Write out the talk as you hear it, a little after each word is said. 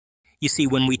You see,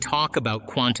 when we talk about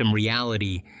quantum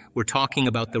reality, we're talking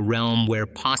about the realm where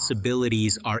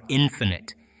possibilities are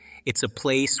infinite. It's a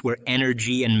place where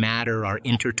energy and matter are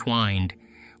intertwined,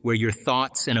 where your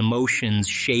thoughts and emotions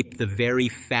shape the very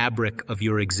fabric of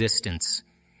your existence.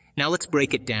 Now let's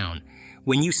break it down.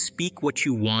 When you speak what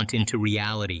you want into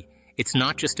reality, it's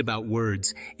not just about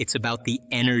words, it's about the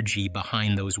energy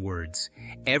behind those words.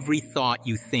 Every thought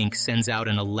you think sends out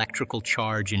an electrical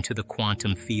charge into the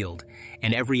quantum field,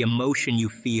 and every emotion you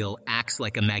feel acts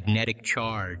like a magnetic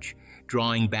charge,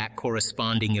 drawing back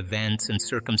corresponding events and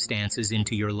circumstances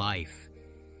into your life.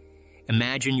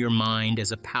 Imagine your mind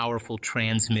as a powerful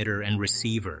transmitter and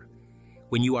receiver.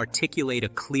 When you articulate a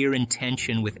clear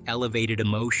intention with elevated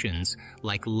emotions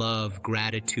like love,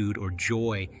 gratitude, or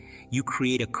joy, you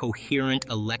create a coherent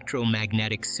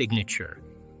electromagnetic signature.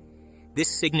 This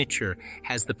signature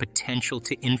has the potential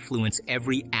to influence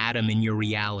every atom in your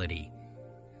reality.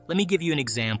 Let me give you an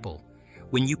example.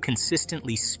 When you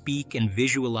consistently speak and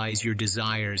visualize your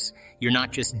desires, you're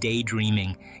not just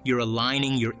daydreaming, you're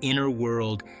aligning your inner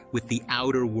world with the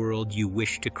outer world you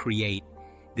wish to create.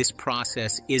 This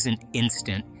process isn't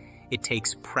instant. It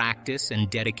takes practice and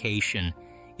dedication.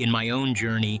 In my own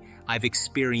journey, I've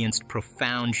experienced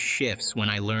profound shifts when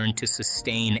I learned to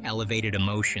sustain elevated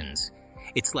emotions.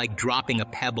 It's like dropping a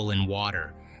pebble in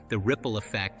water. The ripple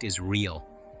effect is real.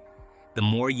 The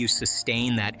more you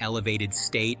sustain that elevated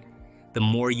state, the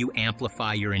more you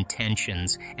amplify your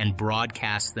intentions and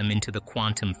broadcast them into the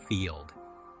quantum field.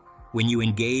 When you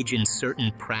engage in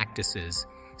certain practices,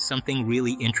 something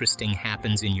really interesting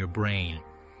happens in your brain.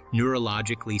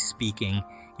 Neurologically speaking,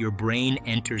 your brain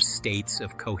enters states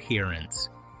of coherence.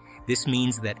 This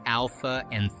means that alpha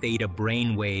and theta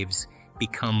brainwaves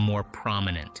become more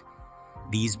prominent.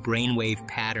 These brainwave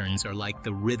patterns are like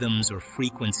the rhythms or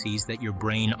frequencies that your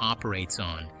brain operates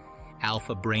on.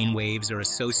 Alpha brainwaves are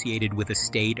associated with a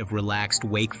state of relaxed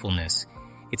wakefulness.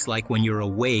 It's like when you're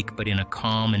awake but in a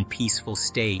calm and peaceful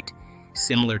state,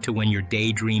 similar to when you're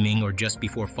daydreaming or just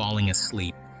before falling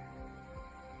asleep.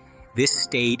 This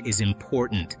state is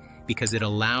important because it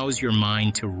allows your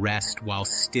mind to rest while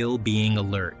still being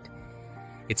alert.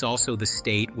 It's also the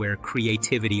state where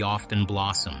creativity often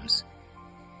blossoms.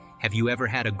 Have you ever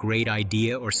had a great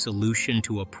idea or solution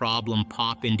to a problem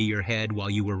pop into your head while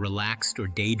you were relaxed or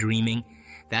daydreaming?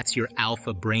 That's your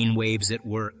alpha brainwaves at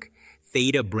work.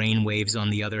 Theta brainwaves, on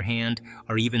the other hand,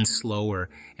 are even slower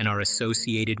and are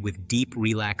associated with deep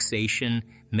relaxation,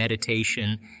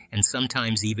 meditation, and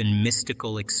sometimes even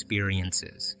mystical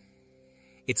experiences.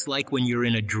 It's like when you're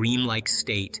in a dreamlike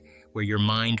state where your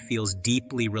mind feels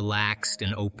deeply relaxed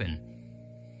and open.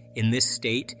 In this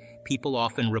state, people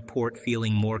often report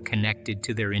feeling more connected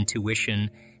to their intuition,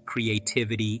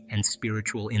 creativity, and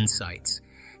spiritual insights.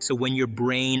 So when your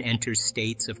brain enters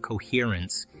states of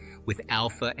coherence, with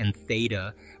alpha and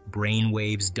theta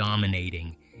brainwaves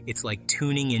dominating, it's like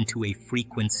tuning into a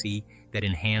frequency that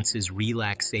enhances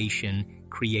relaxation,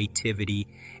 creativity,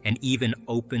 and even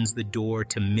opens the door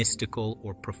to mystical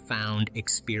or profound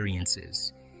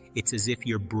experiences. It's as if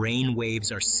your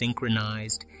brainwaves are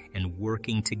synchronized and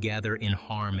working together in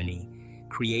harmony,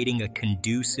 creating a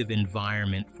conducive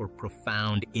environment for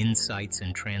profound insights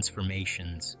and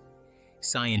transformations.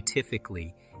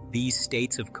 Scientifically, these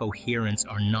states of coherence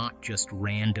are not just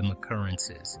random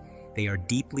occurrences. They are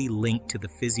deeply linked to the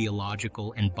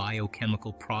physiological and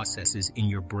biochemical processes in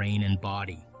your brain and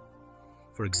body.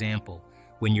 For example,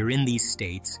 when you're in these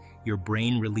states, your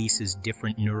brain releases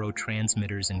different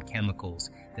neurotransmitters and chemicals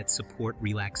that support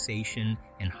relaxation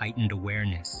and heightened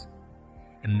awareness.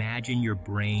 Imagine your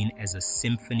brain as a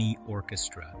symphony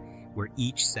orchestra, where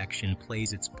each section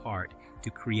plays its part to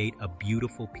create a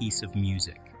beautiful piece of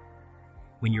music.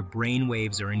 When your brain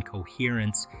waves are in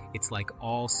coherence, it's like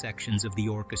all sections of the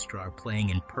orchestra are playing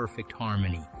in perfect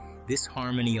harmony. This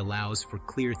harmony allows for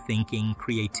clear thinking,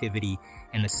 creativity,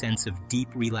 and a sense of deep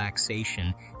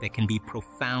relaxation that can be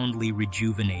profoundly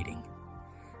rejuvenating.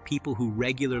 People who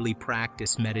regularly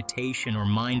practice meditation or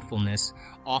mindfulness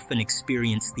often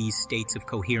experience these states of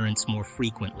coherence more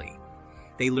frequently.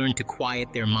 They learn to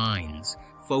quiet their minds,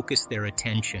 focus their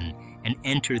attention, and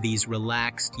enter these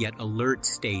relaxed yet alert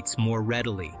states more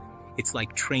readily. It's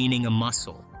like training a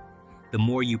muscle. The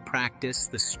more you practice,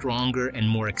 the stronger and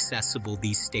more accessible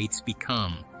these states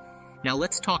become. Now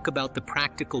let's talk about the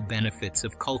practical benefits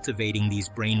of cultivating these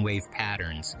brainwave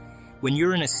patterns. When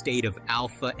you're in a state of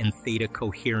alpha and theta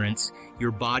coherence,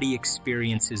 your body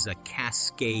experiences a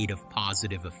cascade of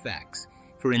positive effects.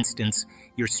 For instance,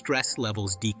 your stress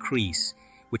levels decrease,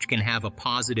 which can have a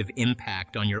positive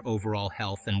impact on your overall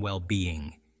health and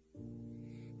well-being.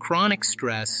 Chronic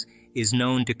stress is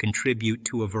known to contribute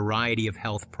to a variety of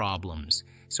health problems,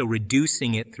 so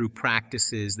reducing it through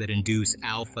practices that induce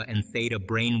alpha and theta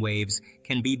brainwaves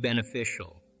can be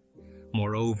beneficial.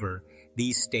 Moreover,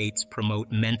 these states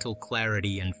promote mental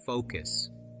clarity and focus.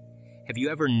 Have you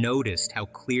ever noticed how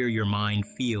clear your mind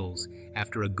feels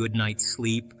after a good night's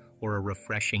sleep or a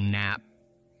refreshing nap?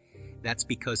 That's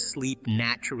because sleep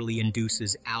naturally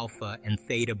induces alpha and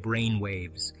theta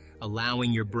brainwaves,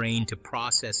 allowing your brain to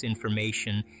process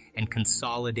information and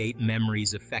consolidate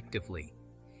memories effectively.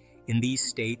 In these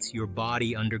states, your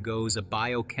body undergoes a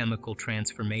biochemical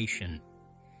transformation.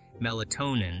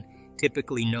 Melatonin,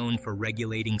 typically known for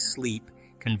regulating sleep,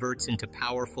 converts into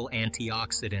powerful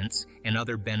antioxidants and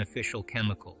other beneficial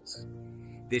chemicals.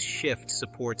 This shift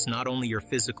supports not only your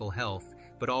physical health,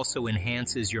 but also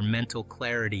enhances your mental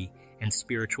clarity and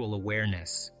spiritual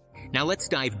awareness. Now let's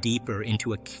dive deeper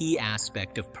into a key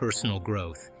aspect of personal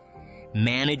growth: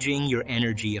 managing your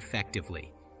energy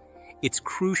effectively. It's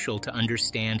crucial to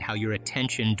understand how your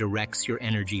attention directs your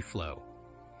energy flow.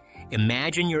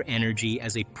 Imagine your energy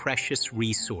as a precious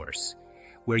resource.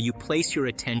 Where you place your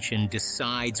attention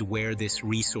decides where this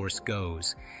resource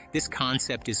goes. This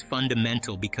concept is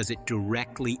fundamental because it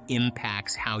directly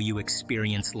impacts how you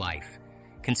experience life.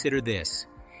 Consider this.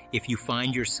 If you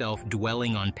find yourself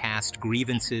dwelling on past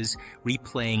grievances,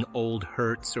 replaying old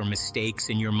hurts or mistakes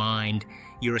in your mind,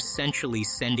 you're essentially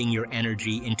sending your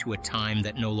energy into a time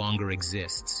that no longer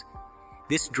exists.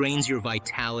 This drains your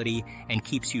vitality and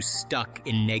keeps you stuck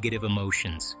in negative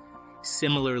emotions.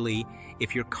 Similarly,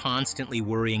 if you're constantly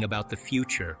worrying about the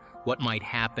future, what might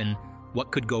happen,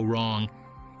 what could go wrong,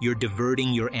 you're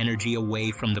diverting your energy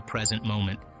away from the present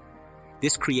moment.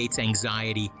 This creates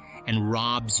anxiety and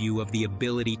robs you of the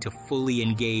ability to fully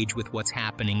engage with what's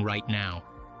happening right now.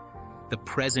 The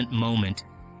present moment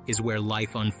is where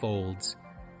life unfolds.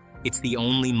 It's the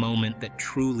only moment that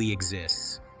truly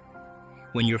exists.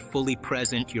 When you're fully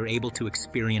present, you're able to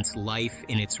experience life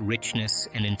in its richness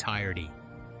and entirety.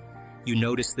 You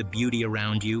notice the beauty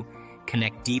around you,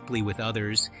 connect deeply with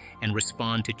others, and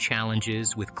respond to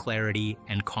challenges with clarity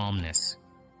and calmness.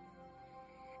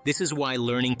 This is why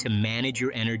learning to manage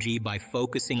your energy by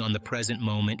focusing on the present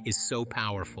moment is so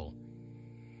powerful.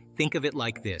 Think of it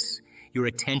like this: your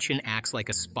attention acts like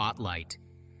a spotlight.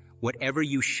 Whatever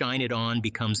you shine it on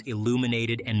becomes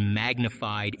illuminated and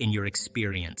magnified in your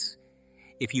experience.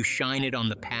 If you shine it on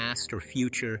the past or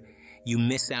future, you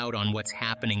miss out on what's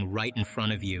happening right in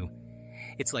front of you.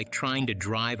 It's like trying to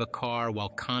drive a car while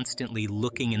constantly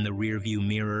looking in the rearview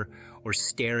mirror or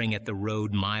staring at the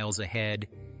road miles ahead.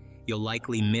 You'll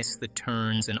likely miss the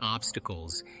turns and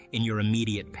obstacles in your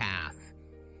immediate path.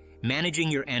 Managing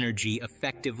your energy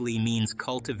effectively means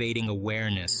cultivating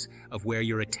awareness of where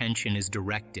your attention is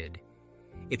directed.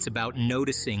 It's about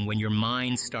noticing when your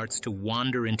mind starts to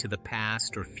wander into the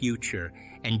past or future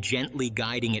and gently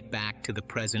guiding it back to the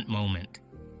present moment.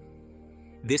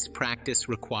 This practice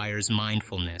requires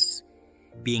mindfulness,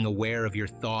 being aware of your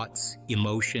thoughts,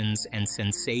 emotions, and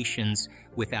sensations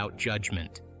without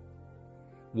judgment.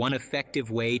 One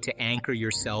effective way to anchor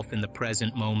yourself in the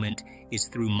present moment is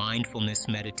through mindfulness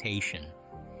meditation.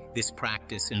 This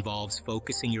practice involves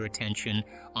focusing your attention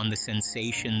on the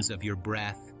sensations of your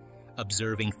breath,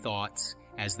 observing thoughts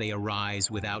as they arise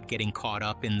without getting caught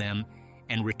up in them,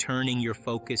 and returning your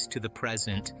focus to the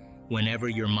present whenever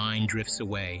your mind drifts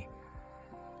away.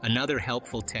 Another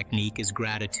helpful technique is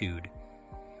gratitude.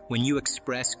 When you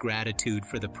express gratitude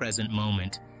for the present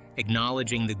moment,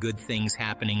 acknowledging the good things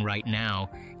happening right now,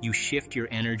 you shift your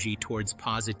energy towards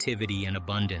positivity and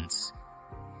abundance.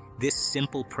 This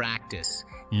simple practice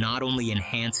not only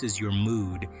enhances your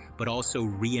mood, but also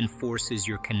reinforces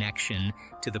your connection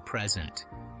to the present.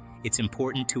 It's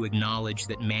important to acknowledge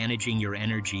that managing your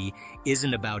energy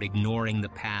isn't about ignoring the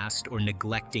past or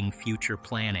neglecting future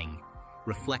planning.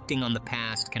 Reflecting on the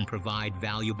past can provide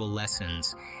valuable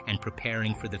lessons, and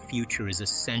preparing for the future is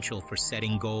essential for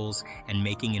setting goals and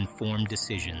making informed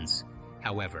decisions.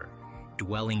 However,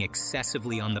 dwelling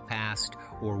excessively on the past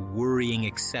or worrying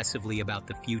excessively about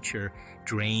the future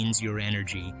drains your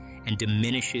energy and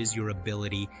diminishes your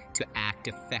ability to act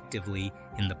effectively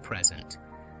in the present.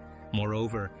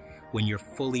 Moreover, when you're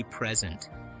fully present,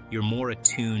 you're more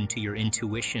attuned to your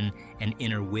intuition and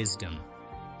inner wisdom.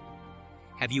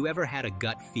 Have you ever had a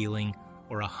gut feeling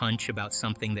or a hunch about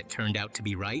something that turned out to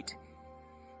be right?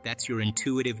 That's your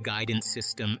intuitive guidance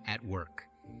system at work.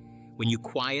 When you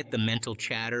quiet the mental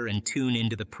chatter and tune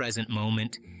into the present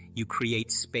moment, you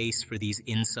create space for these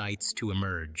insights to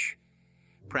emerge.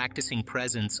 Practicing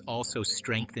presence also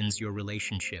strengthens your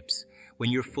relationships.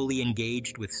 When you're fully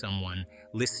engaged with someone,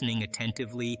 listening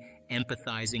attentively,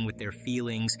 empathizing with their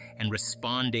feelings and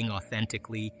responding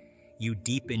authentically, you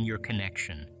deepen your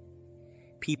connection.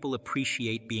 People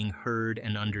appreciate being heard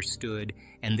and understood,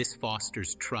 and this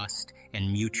fosters trust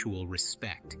and mutual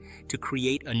respect. To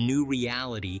create a new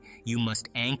reality, you must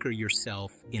anchor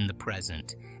yourself in the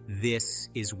present. This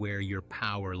is where your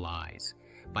power lies.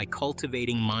 By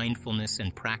cultivating mindfulness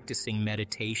and practicing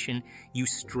meditation, you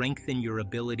strengthen your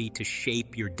ability to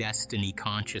shape your destiny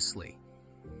consciously.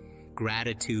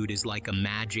 Gratitude is like a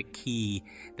magic key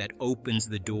that opens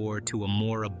the door to a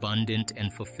more abundant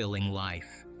and fulfilling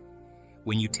life.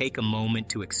 When you take a moment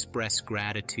to express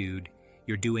gratitude,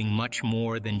 you're doing much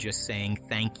more than just saying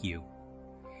thank you.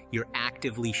 You're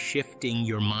actively shifting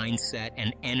your mindset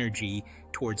and energy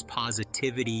towards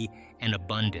positivity and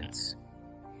abundance.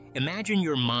 Imagine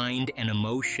your mind and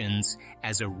emotions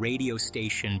as a radio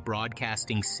station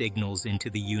broadcasting signals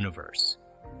into the universe.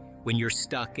 When you're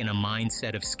stuck in a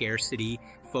mindset of scarcity,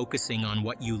 focusing on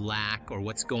what you lack or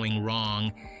what's going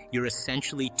wrong, you're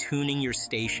essentially tuning your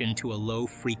station to a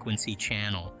low-frequency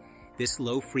channel. This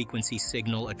low-frequency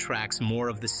signal attracts more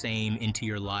of the same into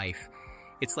your life.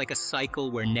 It's like a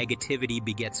cycle where negativity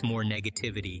begets more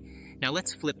negativity. Now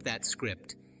let's flip that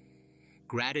script.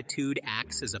 Gratitude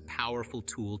acts as a powerful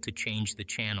tool to change the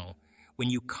channel. When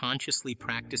you consciously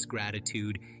practice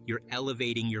gratitude, you're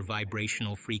elevating your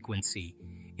vibrational frequency.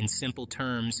 In simple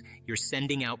terms, you're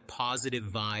sending out positive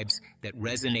vibes that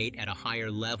resonate at a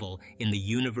higher level in the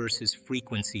universe's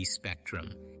frequency spectrum.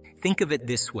 Think of it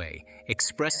this way: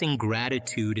 expressing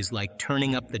gratitude is like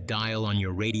turning up the dial on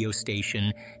your radio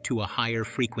station to a higher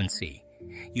frequency.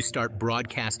 You start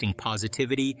broadcasting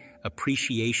positivity,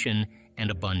 appreciation, and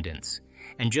abundance.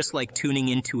 And just like tuning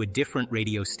into a different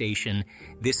radio station,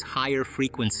 this higher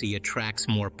frequency attracts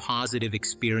more positive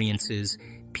experiences,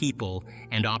 people,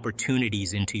 and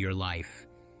opportunities into your life.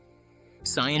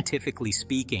 Scientifically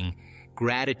speaking,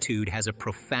 gratitude has a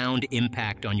profound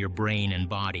impact on your brain and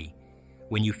body.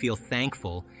 When you feel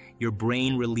thankful, your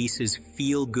brain releases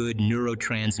feel-good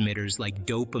neurotransmitters like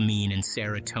dopamine and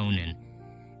serotonin.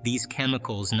 These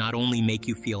chemicals not only make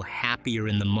you feel happier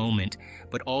in the moment,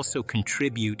 but also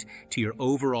contribute to your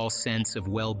overall sense of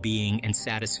well-being and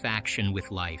satisfaction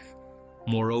with life.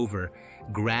 Moreover,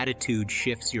 gratitude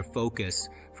shifts your focus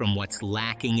from what's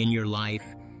lacking in your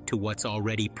life to what's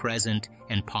already present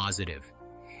and positive.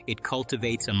 It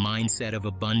cultivates a mindset of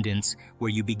abundance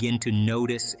where you begin to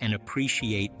notice and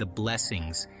appreciate the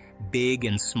blessings, big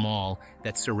and small,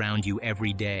 that surround you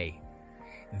every day.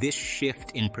 This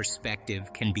shift in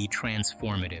perspective can be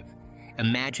transformative.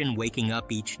 Imagine waking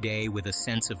up each day with a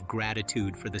sense of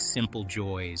gratitude for the simple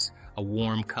joys: a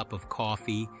warm cup of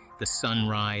coffee, the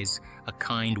sunrise, a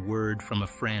kind word from a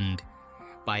friend.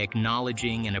 By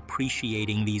acknowledging and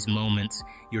appreciating these moments,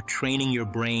 you're training your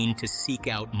brain to seek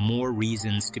out more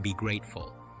reasons to be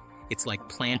grateful. It's like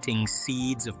planting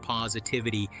seeds of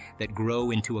positivity that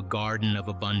grow into a garden of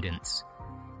abundance.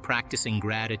 Practicing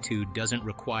gratitude doesn't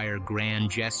require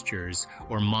grand gestures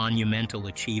or monumental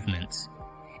achievements.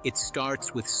 It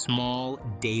starts with small,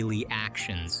 daily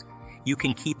actions. You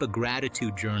can keep a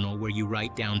gratitude journal where you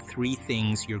write down 3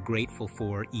 things you're grateful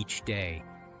for each day.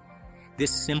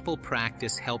 This simple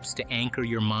practice helps to anchor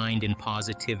your mind in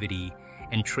positivity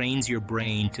and trains your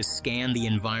brain to scan the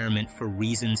environment for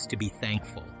reasons to be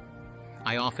thankful.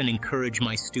 I often encourage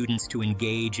my students to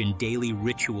engage in daily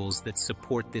rituals that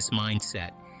support this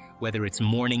mindset. Whether it's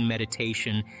morning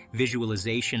meditation,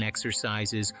 visualization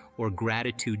exercises, or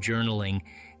gratitude journaling,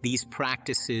 these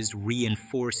practices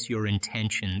reinforce your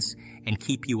intentions and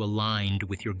keep you aligned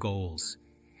with your goals.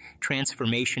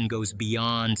 Transformation goes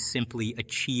beyond simply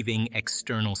achieving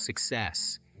external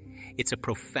success. It's a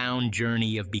profound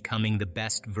journey of becoming the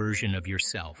best version of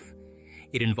yourself.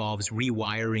 It involves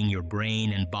rewiring your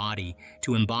brain and body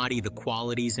to embody the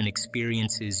qualities and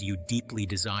experiences you deeply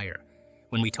desire.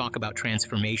 When we talk about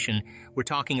transformation, we're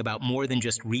talking about more than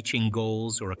just reaching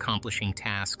goals or accomplishing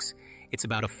tasks. It's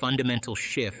about a fundamental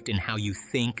shift in how you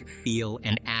think, feel,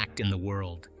 and act in the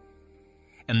world.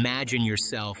 Imagine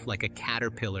yourself like a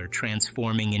caterpillar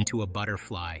transforming into a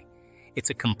butterfly. It's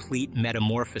a complete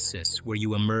metamorphosis where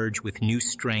you emerge with new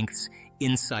strengths,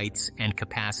 insights, and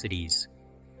capacities.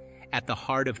 At the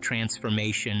heart of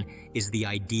transformation is the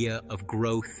idea of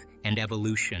growth and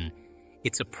evolution.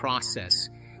 It's a process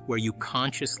where you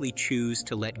consciously choose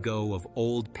to let go of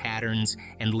old patterns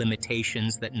and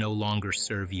limitations that no longer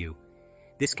serve you.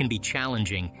 This can be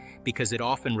challenging because it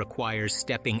often requires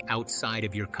stepping outside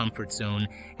of your comfort zone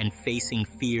and facing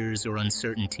fears or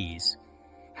uncertainties.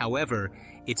 However,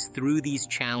 it's through these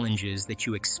challenges that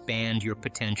you expand your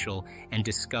potential and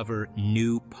discover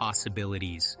new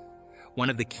possibilities. One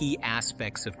of the key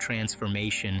aspects of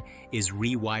transformation is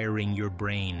rewiring your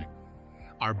brain.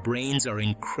 Our brains are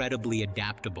incredibly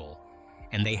adaptable,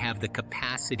 and they have the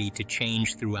capacity to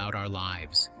change throughout our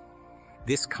lives.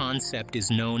 This concept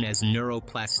is known as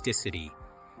neuroplasticity.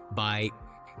 By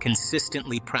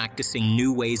consistently practicing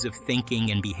new ways of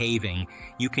thinking and behaving,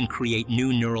 you can create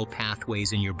new neural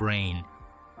pathways in your brain.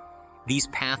 These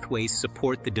pathways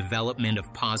support the development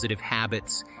of positive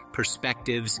habits,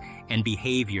 perspectives, and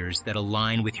behaviors that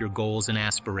align with your goals and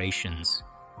aspirations.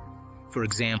 For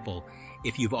example,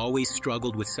 if you've always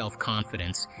struggled with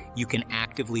self-confidence, you can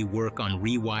actively work on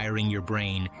rewiring your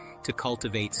brain to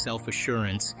cultivate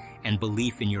self-assurance and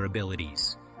belief in your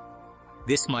abilities.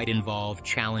 This might involve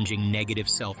challenging negative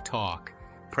self-talk,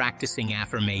 practicing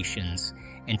affirmations,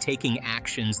 and taking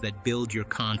actions that build your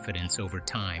confidence over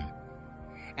time.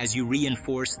 As you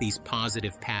reinforce these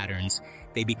positive patterns,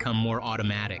 they become more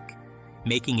automatic,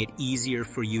 making it easier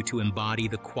for you to embody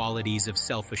the qualities of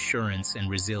self-assurance and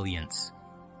resilience.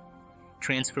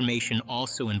 Transformation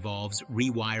also involves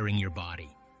rewiring your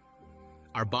body.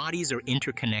 Our bodies are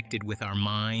interconnected with our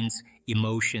minds,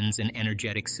 emotions, and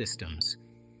energetic systems.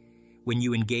 When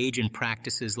you engage in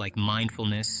practices like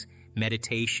mindfulness,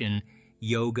 meditation,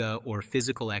 yoga, or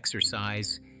physical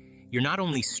exercise, you're not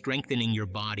only strengthening your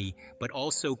body, but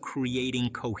also creating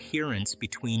coherence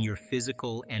between your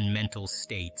physical and mental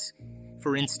states.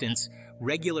 For instance,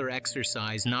 regular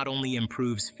exercise not only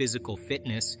improves physical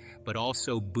fitness, but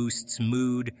also boosts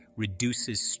mood,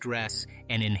 reduces stress,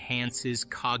 and enhances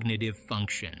cognitive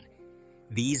function.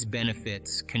 These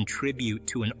benefits contribute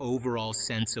to an overall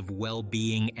sense of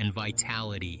well-being and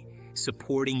vitality,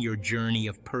 supporting your journey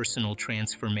of personal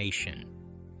transformation.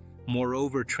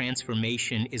 Moreover,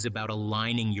 transformation is about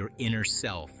aligning your inner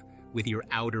self with your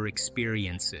outer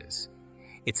experiences.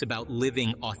 It's about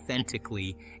living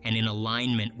authentically and in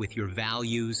alignment with your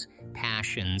values,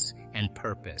 passions, and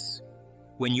purpose.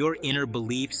 When your inner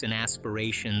beliefs and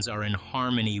aspirations are in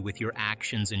harmony with your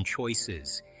actions and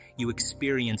choices, you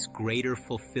experience greater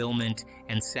fulfillment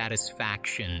and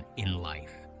satisfaction in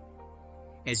life.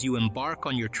 As you embark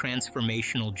on your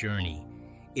transformational journey,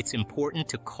 it's important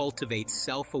to cultivate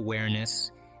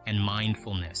self-awareness and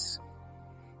mindfulness.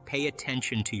 Pay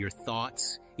attention to your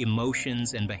thoughts,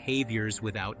 emotions, and behaviors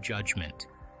without judgment.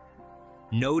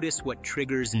 Notice what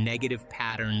triggers negative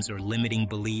patterns or limiting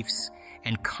beliefs,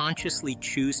 and consciously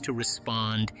choose to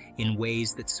respond in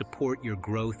ways that support your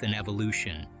growth and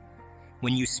evolution.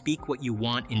 When you speak what you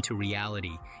want into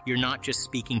reality, you're not just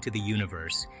speaking to the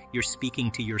universe, you're speaking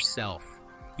to yourself.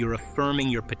 You're affirming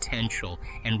your potential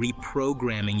and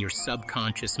reprogramming your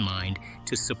subconscious mind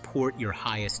to support your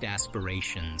highest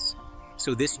aspirations.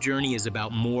 So this journey is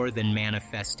about more than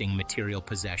manifesting material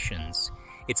possessions.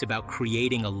 It's about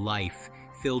creating a life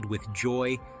filled with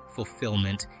joy,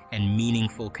 fulfillment, and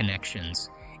meaningful connections.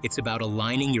 It's about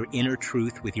aligning your inner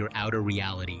truth with your outer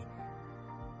reality.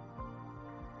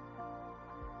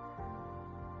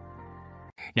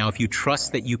 Now, if you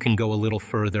trust that you can go a little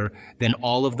further, then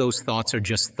all of those thoughts are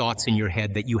just thoughts in your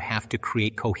head that you have to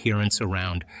create coherence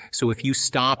around. So if you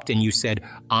stopped and you said,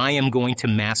 I am going to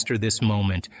master this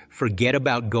moment, forget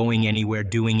about going anywhere,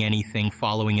 doing anything,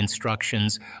 following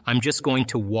instructions. I'm just going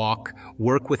to work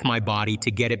with my body to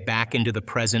get it back into the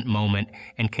present moment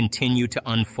and continue to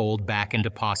unfold back into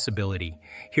possibility.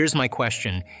 Here's my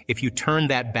question. If you turn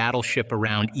that battleship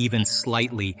around even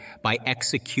slightly by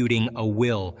executing a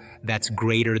will that's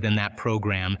greater than that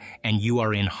program, and you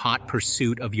are in hot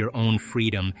pursuit of your own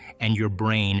freedom, and your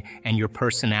brain and your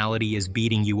personality is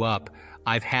beating you up,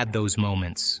 I've had those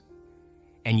moments.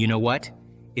 And you know what?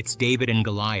 It's David and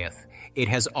Goliath. It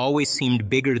has always seemed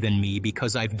bigger than me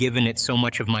because I've given it so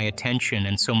much of my attention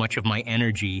and so much of my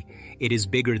energy. It is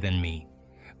bigger than me.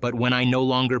 But when I no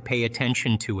longer pay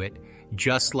attention to it,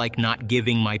 just like not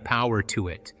giving my power to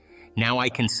it, now I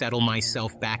can settle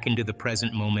myself back into the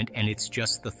present moment, and it's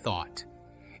just the thought.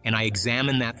 And I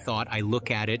examine that thought, I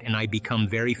look at it, and I become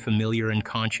very familiar and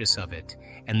conscious of it.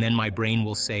 And then my brain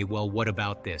will say, well, what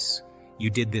about this? You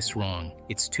did this wrong.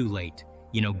 It's too late.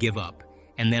 Give up.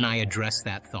 And then I address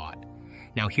that thought.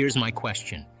 Now here's my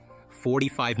question.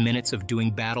 45 minutes of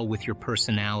doing battle with your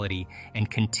personality and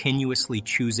continuously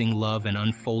choosing love and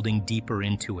unfolding deeper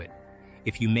into it.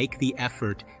 If you make the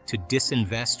effort to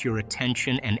disinvest your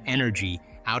attention and energy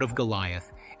out of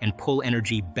Goliath and pull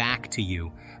energy back to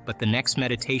you, but the next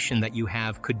meditation that you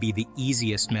have could be the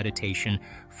easiest meditation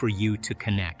for you to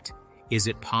connect. Is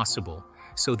it possible?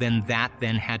 So then that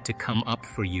had to come up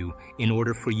for you in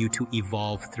order for you to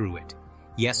evolve through it.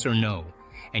 Yes or no?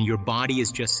 And your body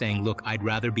is just saying, look, I'd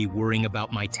rather be worrying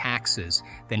about my taxes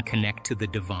than connect to the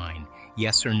divine.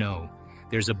 Yes or no?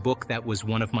 There's a book that was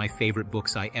one of my favorite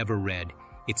books I ever read.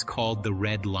 It's called The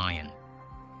Red Lion.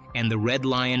 And The Red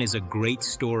Lion is a great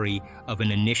story of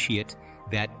an initiate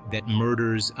that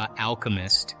murders an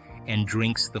alchemist and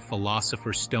drinks the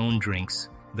Philosopher's Stone, drinks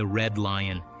the Red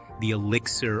Lion, the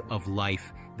elixir of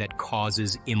life that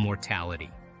causes immortality.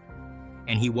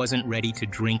 And he wasn't ready to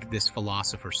drink this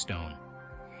Philosopher's Stone.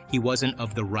 He wasn't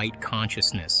of the right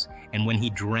consciousness, and when he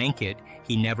drank it,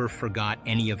 he never forgot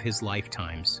any of his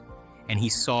lifetimes, and he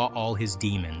saw all his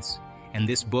demons. And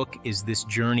this book is this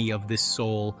journey of this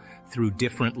soul through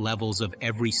different levels of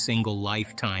every single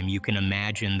lifetime you can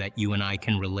imagine that you and I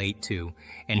can relate to.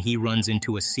 And he runs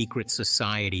into a secret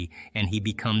society and he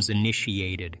becomes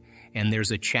initiated. And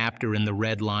there's a chapter in The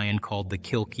Red Lion called The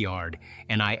Kilkyard.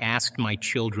 And I asked my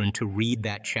children to read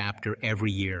that chapter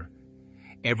every year.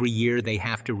 Every year they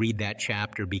have to read that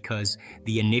chapter because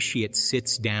the initiate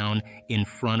sits down in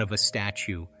front of a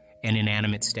statue, an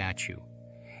inanimate statue.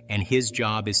 And his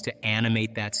job is to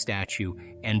animate that statue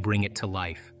and bring it to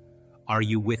life. Are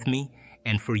you with me?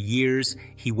 And for years,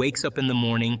 he wakes up in the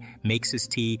morning, makes his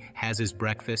tea, has his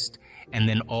breakfast, and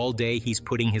then all day he's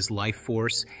putting his life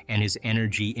force and his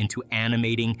energy into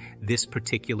animating this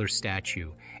particular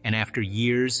statue. And after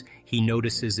years, he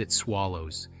notices it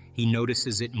swallows. He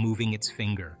notices it moving its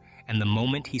finger. And the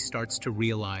moment he starts to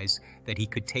realize that he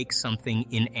could take something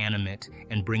inanimate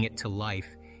and bring it to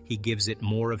life, he gives it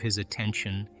more of his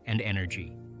attention and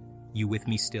energy. You with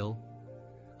me still?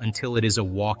 Until it is a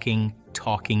walking,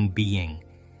 talking being.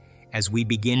 As we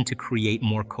begin to create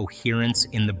more coherence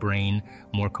in the brain,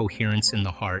 more coherence in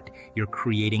the heart, you're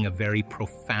creating a very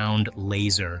profound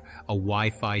laser, a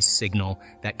Wi-Fi signal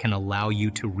that can allow you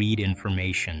to read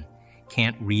information.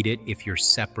 Can't read it if you're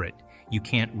separate. You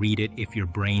can't read it if your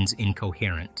brain's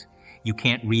incoherent. You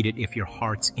can't read it if your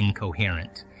heart's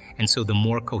incoherent. And so the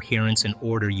more coherence and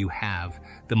order you have,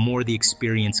 the more the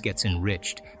experience gets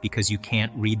enriched because you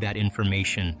can't read that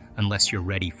information unless you're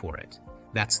ready for it.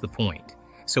 That's the point.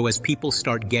 So as people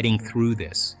start getting through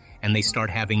this and they start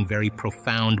having very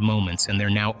profound moments and they're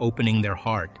now opening their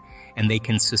heart and they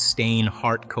can sustain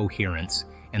heart coherence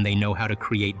and they know how to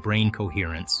create brain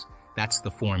coherence, that's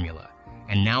the formula.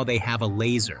 And now they have a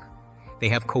laser. They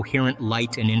have coherent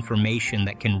light and information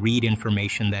that can read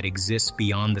information that exists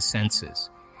beyond the senses.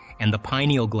 And the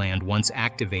pineal gland, once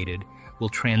activated, will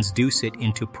transduce it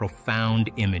into profound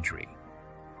imagery.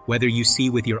 Whether you see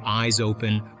with your eyes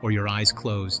open or your eyes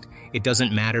closed, it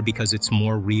doesn't matter because it's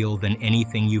more real than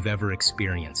anything you've ever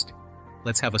experienced.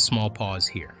 Let's have a small pause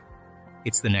here.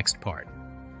 It's the next part.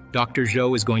 Dr.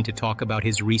 Zhou is going to talk about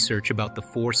his research about the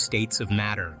 4 states of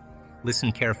matter.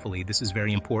 Listen carefully, this is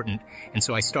very important. And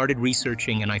so I started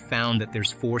researching and I found that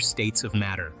there's 4 states of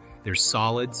matter. There's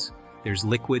solids, there's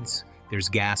liquids, there's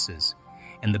gases,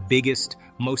 and the biggest,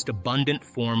 most abundant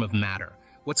form of matter,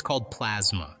 what's called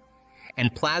plasma.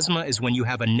 And plasma is when you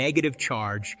have a negative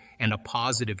charge and a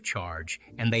positive charge,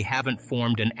 and they haven't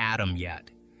formed an atom yet.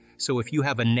 So if you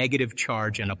have a negative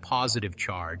charge and a positive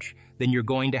charge, then you're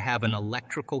going to have an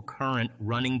electrical current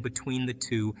running between the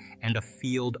two and a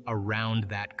field around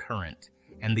that current.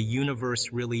 And the universe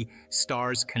really,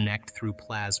 stars connect through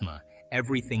plasma.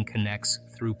 Everything connects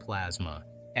through plasma.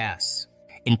 S.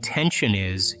 Intention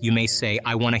is, you may say,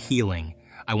 I want a healing,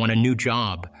 I want a new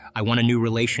job, I want a new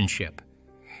relationship.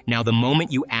 Now, the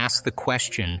moment you ask the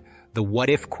question, the what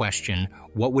if question,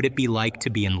 what would it be like to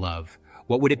be in love?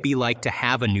 What would it be like to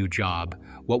have a new job?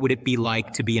 What would it be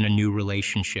like to be in a new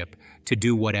relationship, to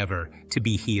do whatever, to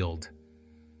be healed?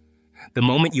 The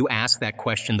moment you ask that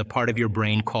question, the part of your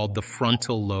brain called the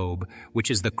frontal lobe,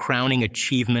 which is the crowning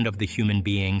achievement of the human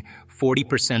being,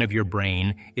 40% of your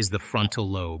brain is the frontal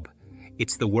lobe.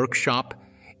 It's the workshop,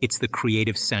 it's the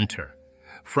creative center.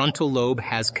 Frontal lobe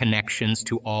has connections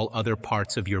to all other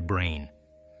parts of your brain.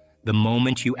 The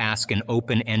moment you ask an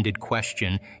open-ended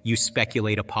question, you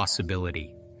speculate a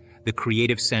possibility. The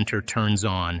creative center turns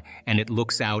on, and it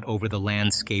looks out over the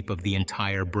landscape of the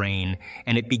entire brain,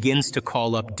 and it begins to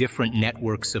call up different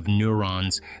networks of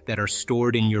neurons that are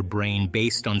stored in your brain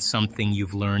based on something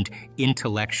you've learned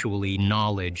intellectually,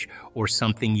 knowledge, or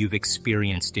something you've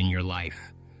experienced in your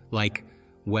life. Like,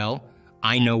 well,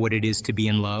 I know what it is to be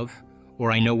in love,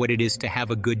 or I know what it is to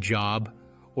have a good job,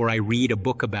 or I read a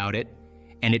book about it,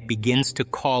 and it begins to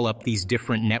call up these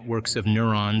different networks of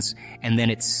neurons, and then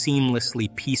it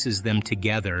seamlessly pieces them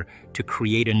together to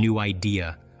create a new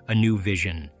idea, a new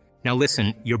vision. Now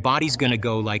listen, your body's gonna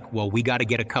go like, well, we gotta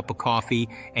get a cup of coffee,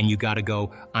 and you gotta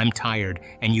go, I'm tired,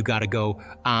 and you gotta go,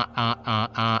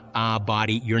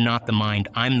 body, you're not the mind,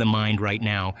 I'm the mind right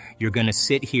now. You're gonna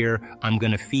sit here, I'm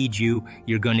gonna feed you,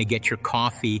 you're gonna get your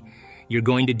coffee, You're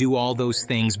going to do all those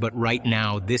things, but right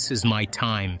now, this is my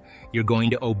time. You're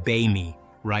going to obey me,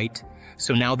 right?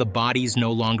 So now the body's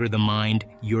no longer the mind,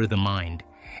 you're the mind.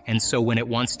 And so when it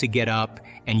wants to get up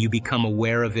and you become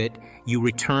aware of it, you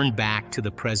return back to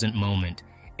the present moment.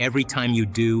 Every time you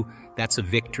do, that's a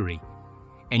victory.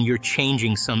 And you're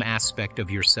changing some aspect of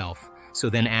yourself. So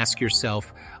then ask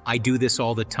yourself, I do this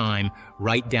all the time.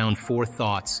 Write down 4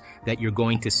 thoughts that you're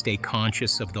going to stay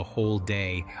conscious of the whole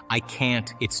day. I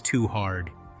can't, it's too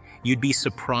hard. You'd be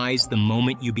surprised the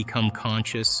moment you become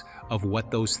conscious of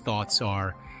what those thoughts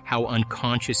are, how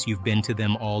unconscious you've been to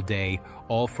them all day,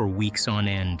 all for weeks on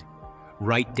end.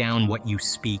 Write down what you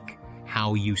speak,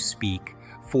 how you speak,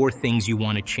 4 things you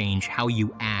want to change, how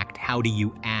you act. How do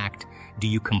you act? Do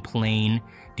you complain?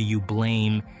 Do you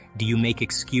blame? Do you make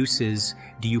excuses?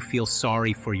 Do you feel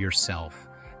sorry for yourself?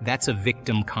 That's a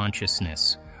victim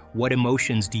consciousness. What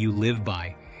emotions do you live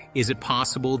by? Is it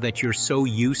possible that you're so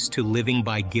used to living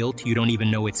by guilt you don't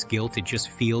even know it's guilt, it just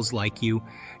feels like you?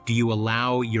 Do you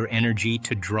allow your energy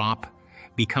to drop?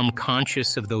 Become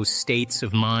conscious of those states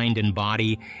of mind and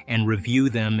body and review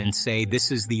them and say,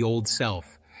 this is the old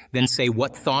self. Then say,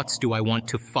 what thoughts do I want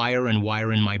to fire and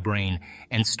wire in my brain?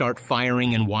 And start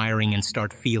firing and wiring and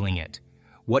start feeling it.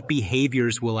 What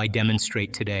behaviors will I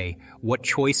demonstrate today? What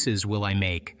choices will I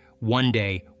make? One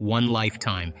day, one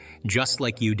lifetime, just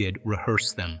like you did,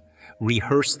 rehearse them.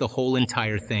 Rehearse the whole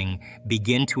entire thing.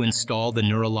 Begin to install the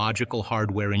neurological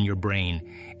hardware in your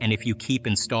brain. And if you keep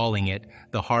installing it,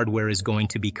 the hardware is going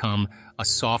to become a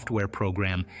software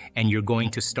program, and you're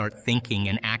going to start thinking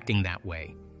and acting that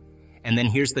way. And then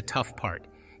here's the tough part.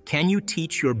 Can you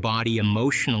teach your body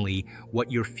emotionally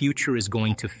what your future is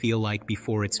going to feel like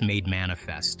before it's made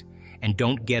manifest? And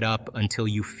don't get up until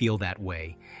you feel that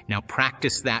way. Now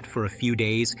practice that for a few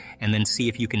days and then see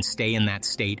if you can stay in that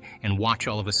state and watch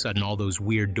all of a sudden all those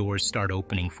weird doors start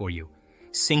opening for you.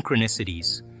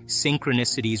 Synchronicities.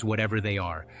 Synchronicities, whatever they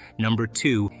are. Number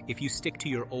 2, if you stick to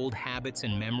your old habits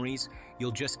and memories,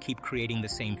 you'll just keep creating the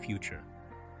same future.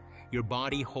 Your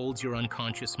body holds your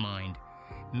unconscious mind.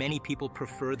 Many people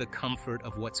prefer the comfort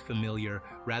of what's familiar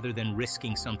rather than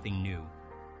risking something new.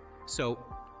 So,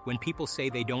 when people say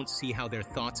they don't see how their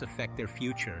thoughts affect their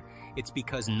future, it's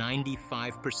because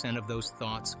 95% of those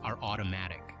thoughts are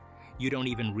automatic. You don't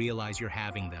even realize you're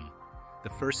having them. The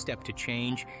first step to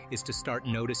change is to start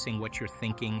noticing what you're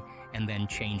thinking and then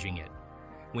changing it.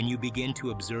 When you begin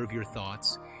to observe your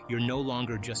thoughts, you're no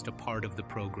longer just a part of the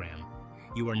program.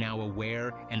 You are now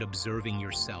aware and observing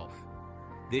yourself.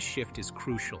 This shift is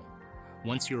crucial.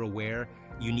 Once you're aware,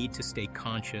 you need to stay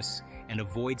conscious and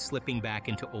avoid slipping back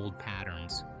into old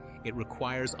patterns. It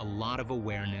requires a lot of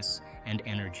awareness and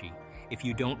energy. If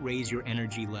you don't raise your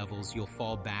energy levels, you'll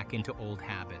fall back into old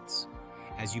habits.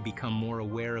 As you become more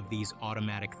aware of these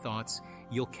automatic thoughts,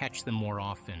 you'll catch them more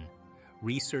often.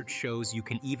 Research shows you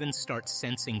can even start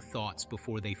sensing thoughts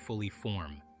before they fully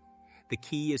form. The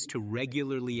key is to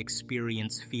regularly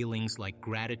experience feelings like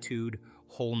gratitude,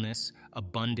 wholeness,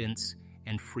 abundance,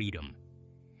 and freedom.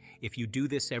 If you do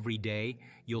this every day,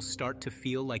 you'll start to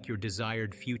feel like your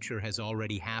desired future has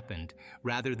already happened,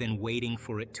 rather than waiting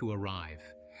for it to arrive.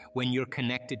 When you're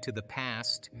connected to the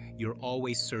past, you're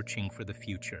always searching for the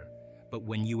future. But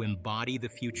when you embody the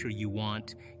future you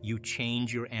want, you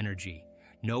change your energy.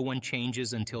 No one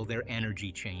changes until their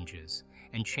energy changes,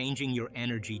 and changing your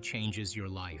energy changes your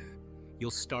life.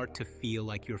 You'll start to feel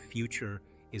like your future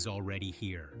is already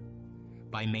here.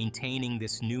 By maintaining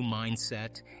this new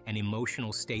mindset and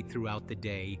emotional state throughout the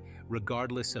day,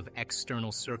 regardless of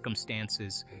external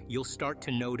circumstances, you'll start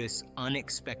to notice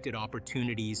unexpected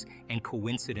opportunities and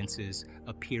coincidences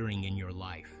appearing in your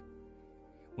life.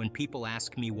 When people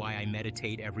ask me why I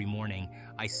meditate every morning,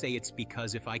 I say it's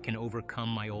because if I can overcome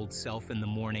my old self in the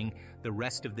morning, the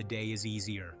rest of the day is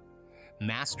easier.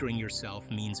 Mastering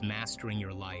yourself means mastering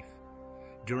your life.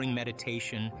 During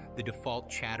meditation, the default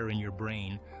chatter in your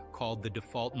brain, called the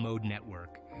default mode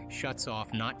network, shuts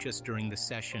off not just during the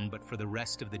session but for the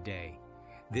rest of the day.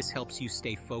 This helps you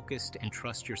stay focused and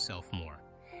trust yourself more.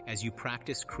 As you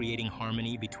practice creating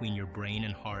harmony between your brain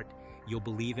and heart, you'll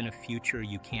believe in a future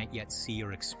you can't yet see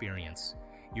or experience.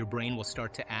 Your brain will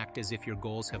start to act as if your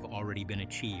goals have already been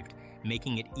achieved,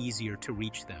 making it easier to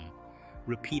reach them.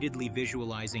 Repeatedly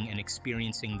visualizing and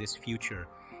experiencing this future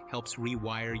helps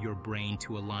rewire your brain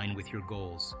to align with your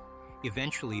goals.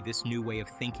 Eventually, this new way of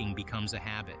thinking becomes a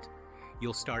habit.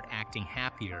 You'll start acting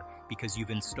happier because you've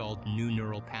installed new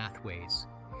neural pathways.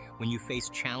 When you face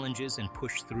challenges and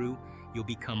push through, you'll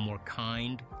become more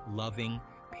kind, loving,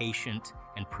 patient,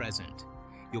 and present.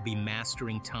 You'll be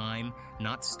mastering time,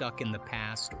 not stuck in the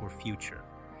past or future.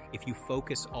 If you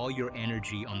focus all your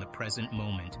energy on the present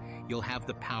moment, you'll have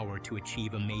the power to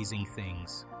achieve amazing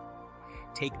things.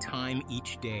 Take time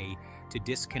each day to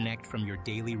disconnect from your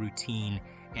daily routine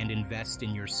and invest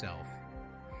in yourself.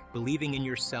 Believing in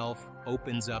yourself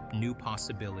opens up new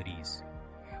possibilities.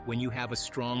 When you have a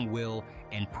strong will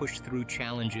and push through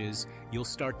challenges, you'll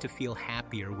start to feel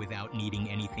happier without needing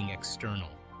anything external.